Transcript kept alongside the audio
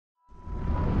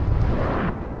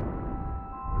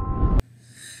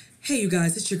Hey you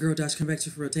guys, it's your girl Dash coming back to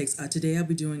you for Real Takes. Today I'll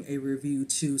be doing a review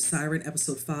to Siren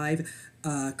episode 5,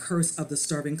 Curse of the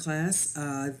Starving Class.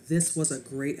 This was a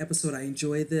great episode. I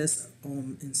enjoyed this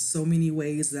in so many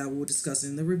ways that I will discuss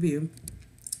in the review.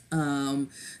 Um,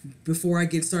 Before I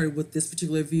get started with this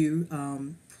particular review,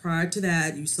 prior to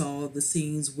that you saw the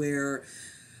scenes where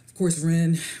of course,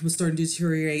 Ren was starting to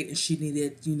deteriorate and she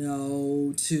needed,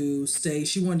 to stay.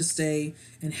 She wanted to stay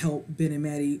and help Ben and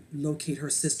Maddie locate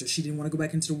her sister. She didn't want to go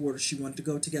back into the water. She wanted to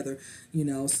go together,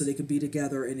 so they could be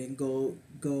together and then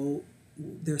go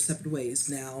their separate ways.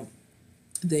 Now,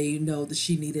 they know that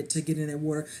she needed to get in that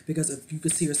water because if you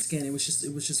could see her skin, it was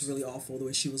just really awful the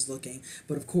way she was looking.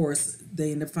 But of course,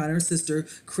 they ended up finding her sister.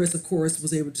 Chris, of course,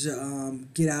 was able to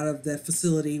get out of that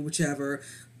facility, whichever.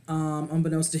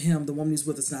 Unbeknownst to him, the woman he's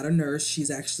with is not a nurse. She's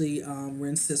actually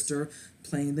Ren's sister,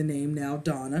 playing the name now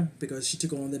Donna, because she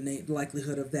took on the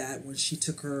likelihood of that when she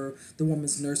took the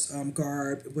woman's nurse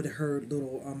garb with her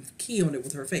little key on it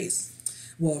with her face.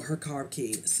 Well, her card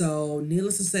key. So,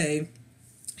 needless to say,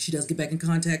 she does get back in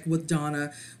contact with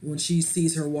Donna when she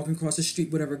sees her walking across the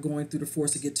street, whatever, going through the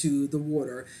forest to get to the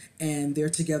water. And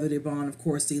they're together, they bond, of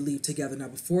course, they leave together. Now,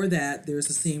 before that, there's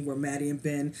a scene where Maddie and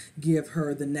Ben give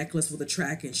her the necklace with a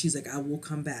track, and she's like, I will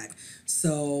come back.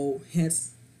 So,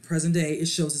 hence, present day, it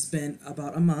shows it's been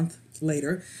about a month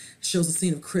later. It shows a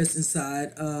scene of Chris inside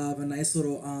of a nice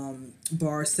little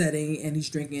bar setting, and he's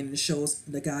drinking, and it shows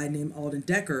the guy named Alden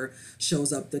Decker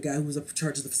shows up, the guy who was in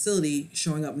charge of the facility,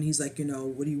 showing up, and he's like,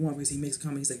 what do you want? Because he makes a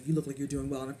comment, he's like, you look like you're doing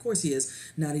well. And of course he is.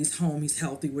 Now that he's home, he's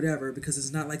healthy, whatever, because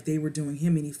it's not like they were doing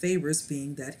him any favors,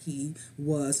 being that he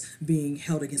was being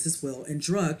held against his will and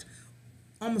drugged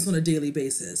almost on a daily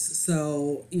basis.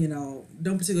 So,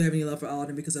 don't particularly have any love for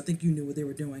Alden, because I think you knew what they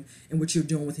were doing, and what you're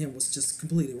doing with him was just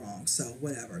completely wrong. So,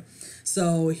 whatever.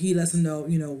 So, he lets him know,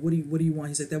 what do you want?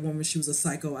 He's like, that woman, she was a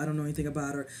psycho. I don't know anything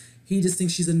about her. He just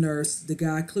thinks she's a nurse. The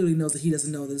guy clearly knows that he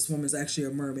doesn't know that this woman is actually a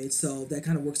mermaid. So, that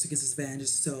kind of works against his advantage.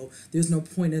 So, there's no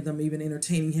point in them even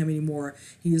entertaining him anymore.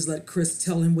 He just let Chris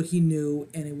tell him what he knew,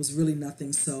 and it was really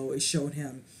nothing. So, it showed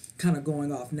him kind of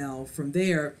going off. Now, from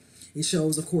there, it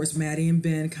shows, of course, Maddie and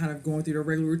Ben kind of going through their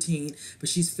regular routine, but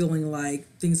she's feeling like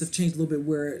things have changed a little bit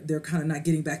where they're kind of not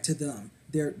getting back to them.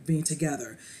 They're being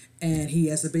together. And he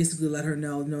has to basically let her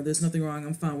know, no, there's nothing wrong,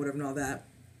 I'm fine, whatever, and all that.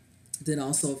 Then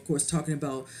also, of course, talking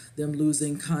about them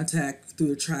losing contact through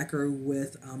the tracker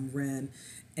with Ren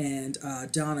and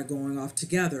Donna going off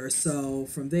together. So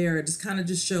from there, it just kind of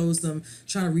just shows them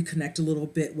trying to reconnect a little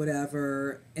bit,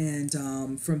 whatever. And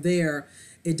from there,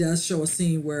 it does show a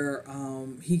scene where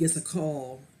he gets a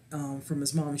call from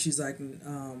his mom. And she's like,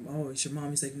 oh, it's your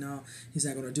mom? He's like, no, he's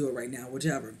not going to do it right now,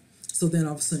 whichever. So then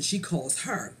all of a sudden she calls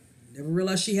her. Never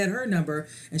realized she had her number,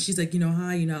 and she's like,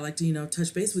 hi, I'd like to,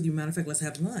 touch base with you. Matter of fact, let's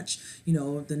have lunch,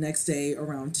 the next day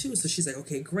around 2. So she's like,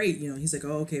 okay, great. He's like,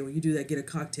 oh, okay, when you do that, get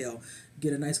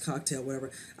a nice cocktail,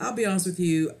 whatever. I'll be honest with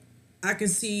you, I can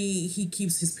see he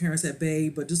keeps his parents at bay,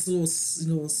 but just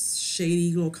little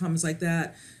shady little comments like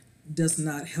that does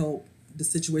not help the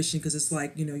situation, because it's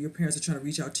like, your parents are trying to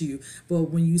reach out to you. But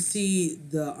when you see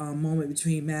the moment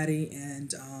between Maddie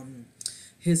and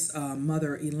his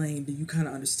mother, Elaine, then you kind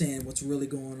of understand what's really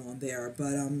going on there.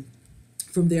 But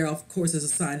from there, of course, as a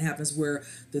sign happens where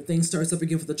the thing starts up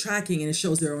again for the tracking, and it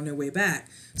shows they're on their way back.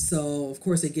 So, of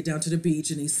course, they get down to the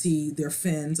beach and they see their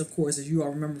fins. Of course, as you all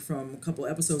remember from a couple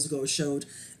of episodes ago, it showed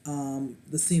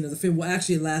the scene of the fin. Well,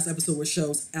 actually, the last episode where it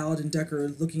shows Alden Decker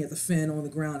looking at the fin on the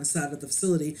ground inside of the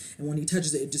facility, and when he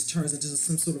touches it, it just turns into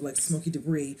some sort of like smoky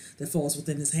debris that falls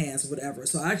within his hands or whatever.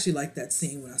 So I actually liked that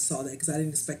scene when I saw that, because I didn't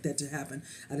expect that to happen.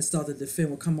 I just thought that the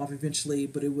fin would come off eventually,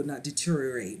 but it would not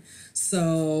deteriorate.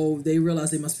 So they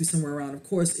realize they must be somewhere around. Of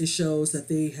course, it shows that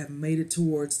they have made it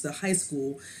towards the high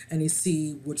school, and they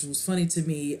see, which was funny to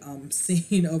me,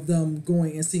 scene of them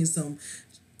going and seeing some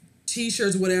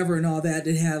T-shirts, whatever, and all that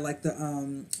had like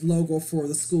the logo for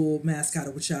the school mascot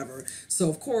or whichever. So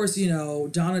of course,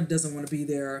 Donna doesn't want to be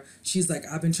there. She's like,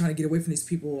 I've been trying to get away from these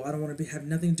people. I don't want to have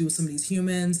nothing to do with some of these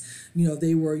humans.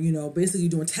 They were basically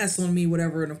doing tests on me,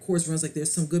 whatever. And of course, Ren's like,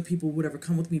 there's some good people, whatever.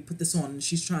 Come with me, put this on. And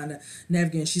she's trying to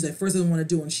navigate. And she's like, first I don't want to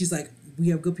do it. And she's like, we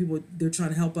have good people. They're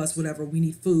trying to help us, whatever. We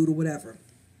need food or whatever.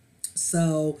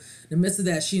 So in the midst of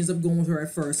that, she ends up going with her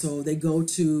at first. So they go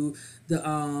to the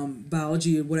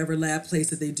biology or whatever lab place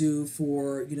that they do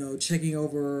for, checking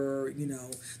over,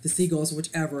 the seagulls or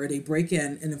whichever. They break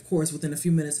in, and of course, within a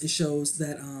few minutes, it shows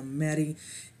that Maddie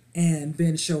and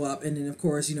Ben show up, and then of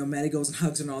course Maddie goes and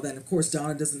hugs her and all that, and of course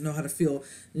Donna doesn't know how to feel,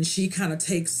 and she kind of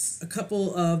takes a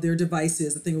couple of their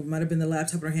devices. I think it might have been the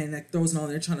laptop in her hand, that throws it on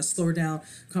there, trying to slow her down,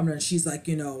 calm her down. And she's like,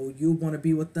 you want to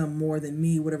be with them more than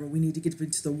me, whatever. We need to get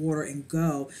into the water and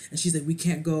go. And she's like, we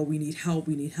can't go. We need help.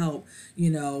 We need help. We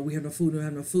have no food. We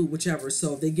have no food. Whichever.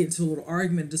 So they get into a little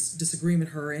argument,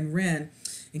 disagreement, her and Ren,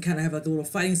 and kind of have like a little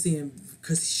fighting scene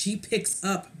because she picks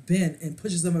up Ben and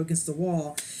pushes them up against the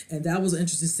wall, and that was an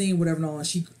interesting scene, whatever and all. And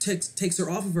she takes her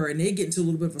off of her, and they get into a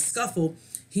little bit of a scuffle.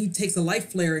 He takes a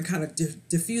light flare and kind of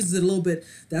diffuses it a little bit.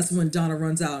 That's when Donna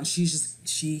runs out, and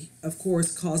she of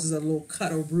course causes a little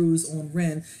cut or bruise on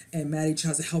Ren, and Maddie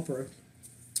tries to help her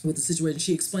with the situation.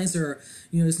 She explains to her,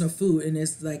 there's no food, and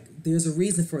it's like there's a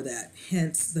reason for that.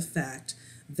 Hence the fact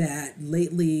that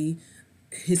lately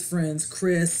his friends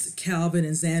Chris, Calvin,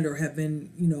 and Xander have been,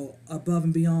 above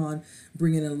and beyond,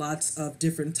 bringing in lots of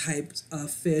different types of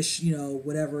fish,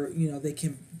 whatever, they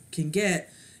can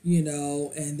get,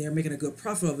 and they're making a good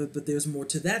profit of it. But there's more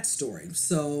to that story.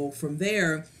 So from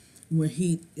there, when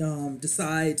he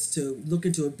decides to look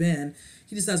into it, Ben,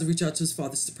 he decides to reach out to his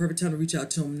father. It's the perfect time to reach out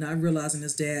to him, not realizing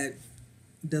his dad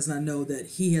does not know that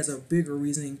he has a bigger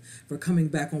reasoning for coming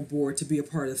back on board to be a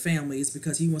part of the family. Is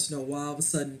because he wants to know why all of a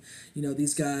sudden,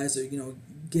 these guys are,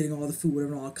 getting all the food,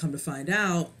 whatever, and all. Come to find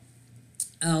out,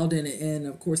 Alden and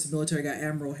of course the military guy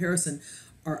Admiral Harrison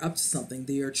are up to something.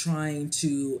 They are trying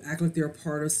to act like they're a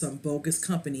part of some bogus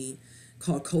company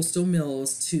called Coastal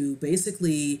Mills to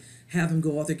basically have them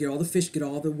go out there, get all the fish, get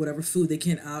all the whatever food they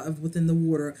can out of within the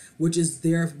water, which is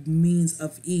their means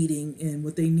of eating and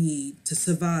what they need to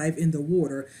survive in the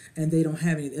water, and they don't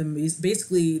have any. I mean,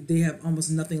 basically, they have almost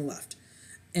nothing left.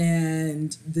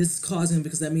 And this is causing,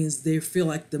 because that means they feel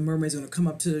like the mermaids are going to come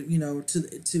up to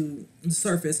to the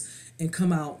surface and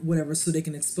come out whatever, so they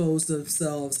can expose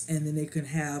themselves, and then they can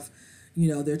have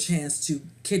their chance to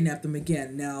kidnap them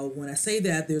again. Now, when I say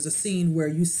that, there's a scene where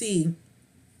you see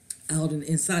Alden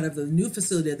inside of the new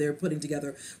facility that they're putting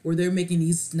together, where they're making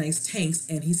these nice tanks,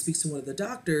 and he speaks to one of the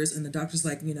doctors, and the doctor's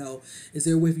like, is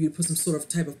there a way for you to put some sort of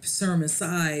type of serum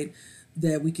inside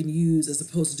that we can use as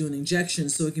opposed to doing injection,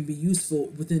 so it can be useful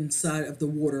within inside of the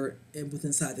water and within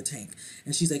inside the tank?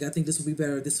 And she's like, I think this will be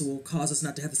better. This will cause us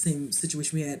not to have the same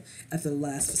situation we had at the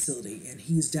last facility, and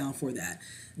he's down for that.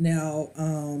 Now,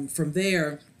 from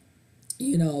there,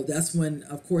 that's when,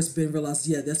 of course, Ben realizes,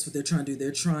 yeah, that's what they're trying to do.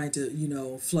 They're trying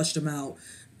to, flush them out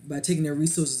by taking their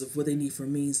resources of what they need for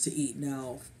means to eat.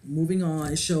 Now, moving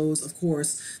on, it shows, of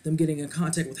course, them getting in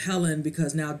contact with Helen,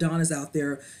 because now Donna's out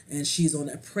there and she's on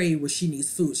that prey where she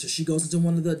needs food. So she goes into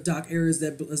one of the dock areas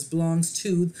that belongs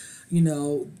to,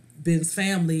 Ben's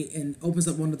family, and opens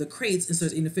up one of the crates and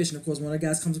starts eating the fish. And of course, one of the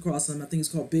guys comes across him. I think it's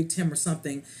called Big Tim or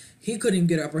something. He couldn't even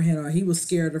get her upper hand on her. He was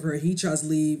scared of her. He tries to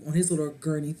leave on his little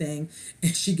gurney thing,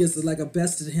 and she gets like a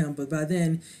bested him. But by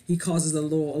then, he causes a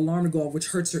little alarm to go off, which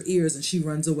hurts her ears, and she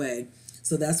runs away.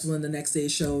 So that's when the next day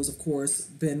shows, of course,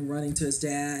 Ben running to his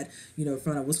dad,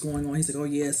 find out what's going on. He's like, oh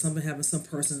yeah, something happened. Some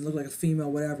person, looked like a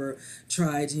female, whatever,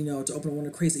 tried, to open one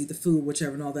of the crates to eat the food,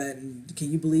 whichever, and all that. And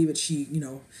can you believe it? She,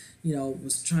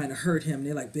 was trying to hurt him. And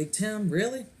they're like, Big Tim,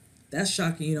 really? That's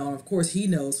shocking, and of course he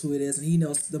knows who it is, and he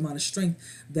knows the amount of strength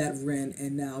that Ren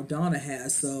and now Donna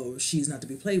has, so she's not to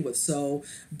be played with. So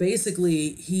basically,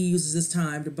 he uses this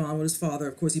time to bond with his father.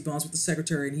 Of course, he bonds with the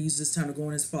secretary, and he uses this time to go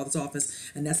in his father's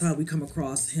office, and that's how we come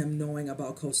across him knowing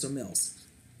about Coastal Mills.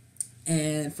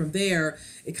 And from there,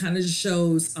 it kind of just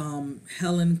shows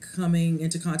Helen coming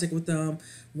into contact with them,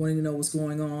 wanting to know what's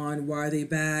going on, why are they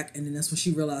back, and then that's when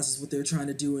she realizes what they're trying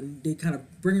to do, and they kind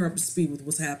of bring her up to speed with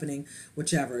what's happening,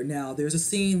 whichever. Now, there's a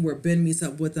scene where Ben meets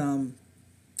up with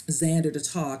Xander to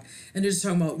talk, and they're just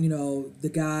talking about, the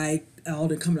guy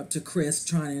Alden coming up to Chris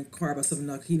trying to inquire about something.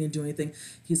 Like, he didn't do anything.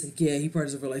 He's like, yeah, he probably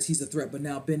doesn't realize he's a threat, but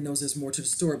now Ben knows there's more to the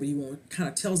story, but he won't kind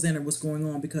of tell Xander what's going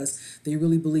on, because they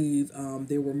really believe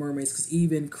they were mermaids, because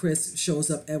even Chris shows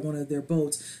up at one of their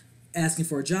boats asking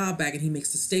for a job back, and he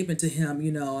makes a statement to him, I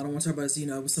don't want to talk about this, it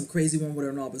was some crazy one,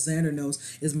 whatever and all, but Xander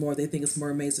knows is more. They think it's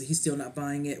mermaids, so he's still not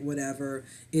buying it, whatever.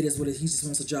 It is what it is. He just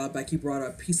wants a job back. He brought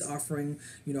a peace offering,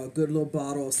 a good little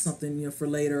bottle of something, for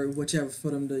later, whichever,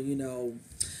 for them to,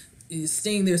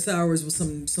 sting their sours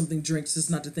with something drinks,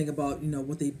 just not to think about,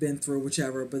 what they've been through,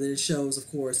 whichever. But it shows, of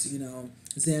course,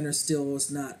 Xander still is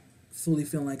not fully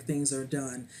feeling like things are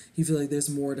done. He feels like there's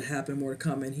more to happen, more to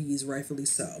come, and he's rightfully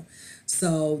so.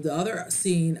 So the other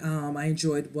scene I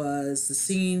enjoyed was the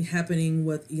scene happening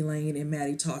with Elaine and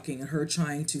Maddie talking, and her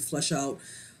trying to flesh out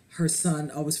her son,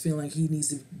 always feeling like he needs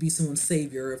to be someone's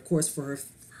savior, of course, for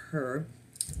her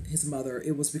his mother.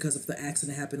 It was because of the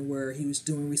accident that happened where he was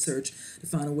doing research to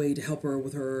find a way to help her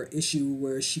with her issue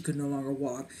where she could no longer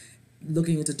walk,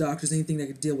 looking into doctors, anything that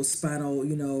could deal with spinal,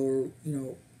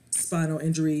 spinal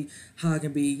injury, how it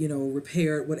can be,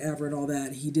 repaired, whatever, and all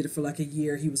that. He did it for like a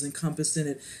year. He was encompassed in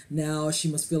it. Now she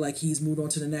must feel like he's moved on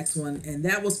to the next one, and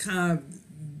that was kind of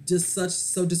just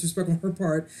so disrespectful on her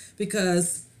part,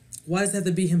 because why does it have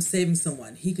to be him saving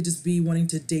someone? He could just be wanting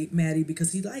to date Maddie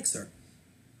because he likes her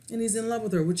and he's in love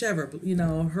with her, whichever. But,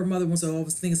 her mother wants to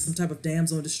always think it's some type of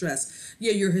damsel in distress.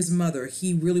 Yeah, you're his mother.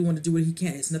 He really wanted to do what he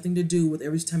can. It's nothing to do with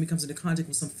every time he comes into contact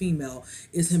with some female,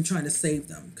 is him trying to save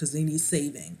them because they need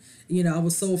saving. I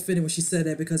was so offended when she said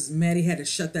that, because Maddie had to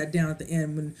shut that down at the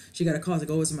end when she got a call. Like,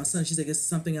 oh, it's my son. She's like, it's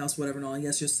something else, whatever, and all. And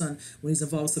yes, your son, when he's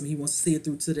involved with something, he wants to see it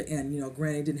through to the end.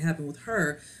 Granted, it didn't happen with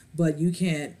her, but you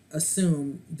can't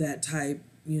assume that type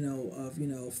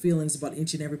of feelings about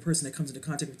each and every person that comes into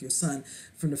contact with your son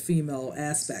from the female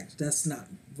aspect. That's not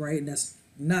right, and that's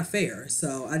not fair.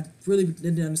 So I really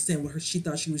didn't understand what she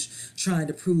thought she was trying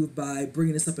to prove by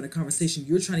bringing this up in a conversation.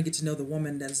 You're trying to get to know the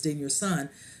woman that's dating your son.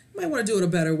 You might want to do it a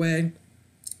better way.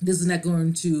 This is not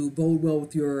going to bode well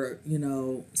with your,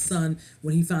 son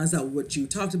when he finds out what you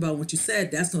talked about, what you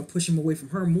said. That's going to push him away from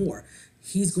her more.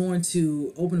 He's going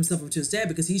to open himself up to his dad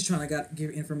because he's trying to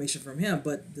get information from him.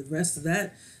 But the rest of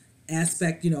that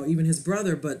aspect, even his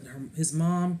brother, but his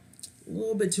mom, a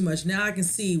little bit too much. Now I can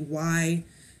see why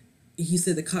he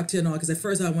said the cocktail and all, because at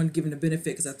first I wanted to give him the benefit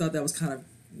because I thought that was kind of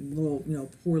a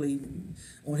little, poorly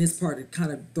on his part to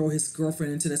kind of throw his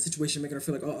girlfriend into that situation, making her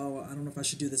feel like, oh, I don't know if I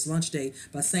should do this lunch date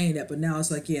by saying that. But now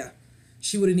it's like, yeah,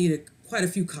 she would have needed quite a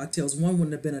few cocktails. One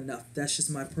wouldn't have been enough. That's just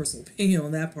my personal opinion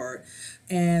on that part.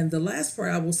 And the last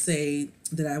part I will say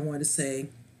that I wanted to say,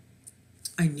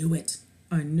 I knew it.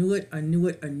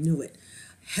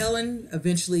 Helen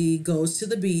eventually goes to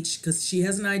the beach because she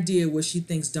has an idea where she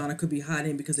thinks Donna could be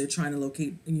hiding because they're trying to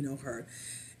locate, her.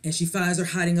 And she finds her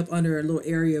hiding up under a little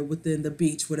area within the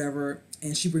beach, whatever.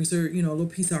 And she brings her, a little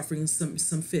peace offering, some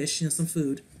fish, some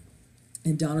food.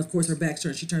 And Donna, of course, her back's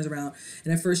turned. She turns around,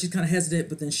 and at first she's kind of hesitant,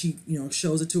 but then she,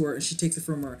 shows it to her, and she takes it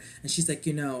from her, and she's like,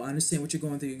 I understand what you're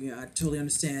going through. I totally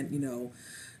understand.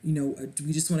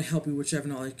 We just want to help you, whichever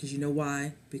and all, because you know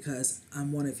why? Because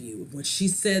I'm one of you. When she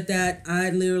said that,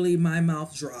 my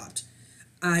mouth dropped.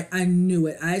 I knew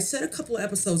it. I said a couple of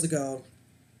episodes ago,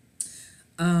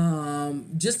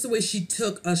 just the way she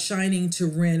took a shining to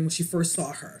Ren when she first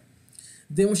saw her.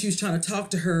 Then when she was trying to talk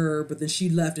to her, but then she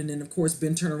left, and then of course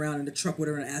Ben turned around in the truck,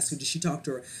 whatever, and asked her, did she talk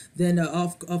to her? Then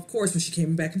of course when she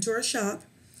came back into her shop,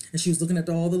 and she was looking at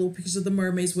all the little pictures of the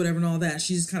mermaids, whatever, and all that,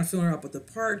 she just kind of feeling her out. But the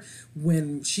part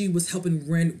when she was helping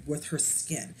Ren with her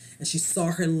skin, and she saw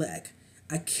her leg,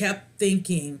 I kept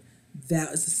thinking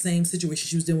that was the same situation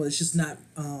she was dealing with. It's just not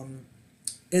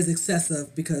as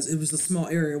excessive because it was a small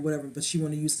area or whatever, but she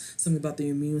wanted to use something about the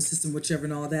immune system, whichever,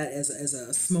 and all that as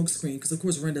a smoke screen, because of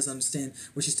course Ren doesn't understand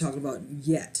what she's talking about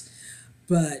yet.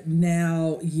 But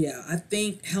now, yeah, I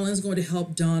think Helen's going to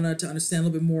help Donna to understand a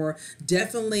little bit more.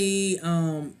 Definitely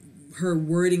her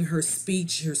wording, her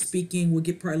speech, her speaking will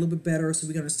get probably a little bit better, so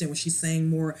we can understand what she's saying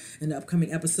more in the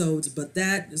upcoming episodes. But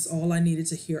that is all I needed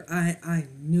to hear. I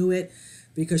knew it,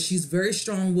 because she's very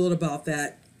strong-willed about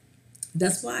that.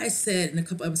 That's why I said in a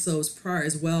couple episodes prior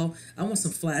as well, I want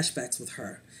some flashbacks with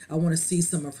her. I want to see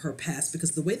some of her past,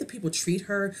 because the way that people treat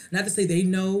her, not to say they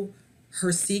know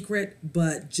her secret,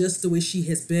 but just the way she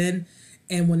has been.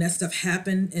 And when that stuff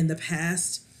happened in the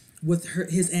past with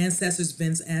his ancestors,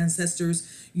 Ben's ancestors,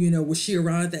 was she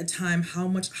around at that time? How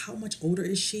much older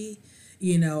is she?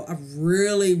 I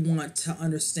really want to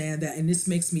understand that, and this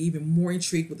makes me even more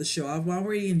intrigued with the show. I'm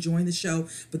already enjoying the show,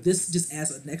 but this just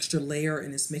adds an extra layer,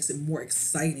 and this makes it more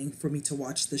exciting for me to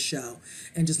watch the show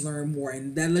and just learn more.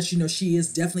 And that lets you know she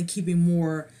is definitely keeping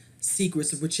more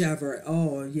secrets of whichever.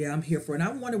 Oh yeah, I'm here for it. And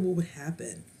I wonder what would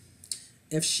happen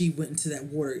if she went into that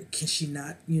water. Can she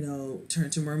not, turn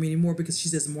into a mermaid anymore? Because she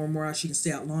says the more and more out, she can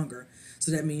stay out longer.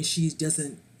 So that means she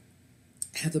doesn't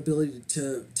have the ability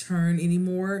to turn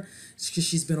anymore because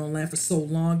she's been on land for so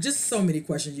long. Just so many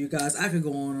questions, you guys. I could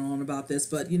go on and on about this,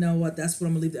 but you know what? That's what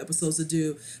I'm gonna leave the episodes to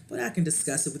do. But I can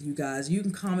discuss it with you guys. You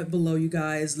can comment below, you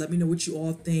guys. Let me know what you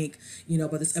all think,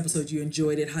 about this episode. You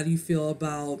enjoyed it. How do you feel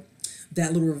about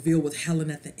that little reveal with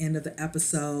Helen at the end of the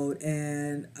episode?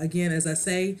 And again, as I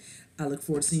say, I look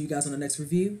forward to seeing you guys on the next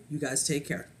review. You guys take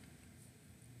care.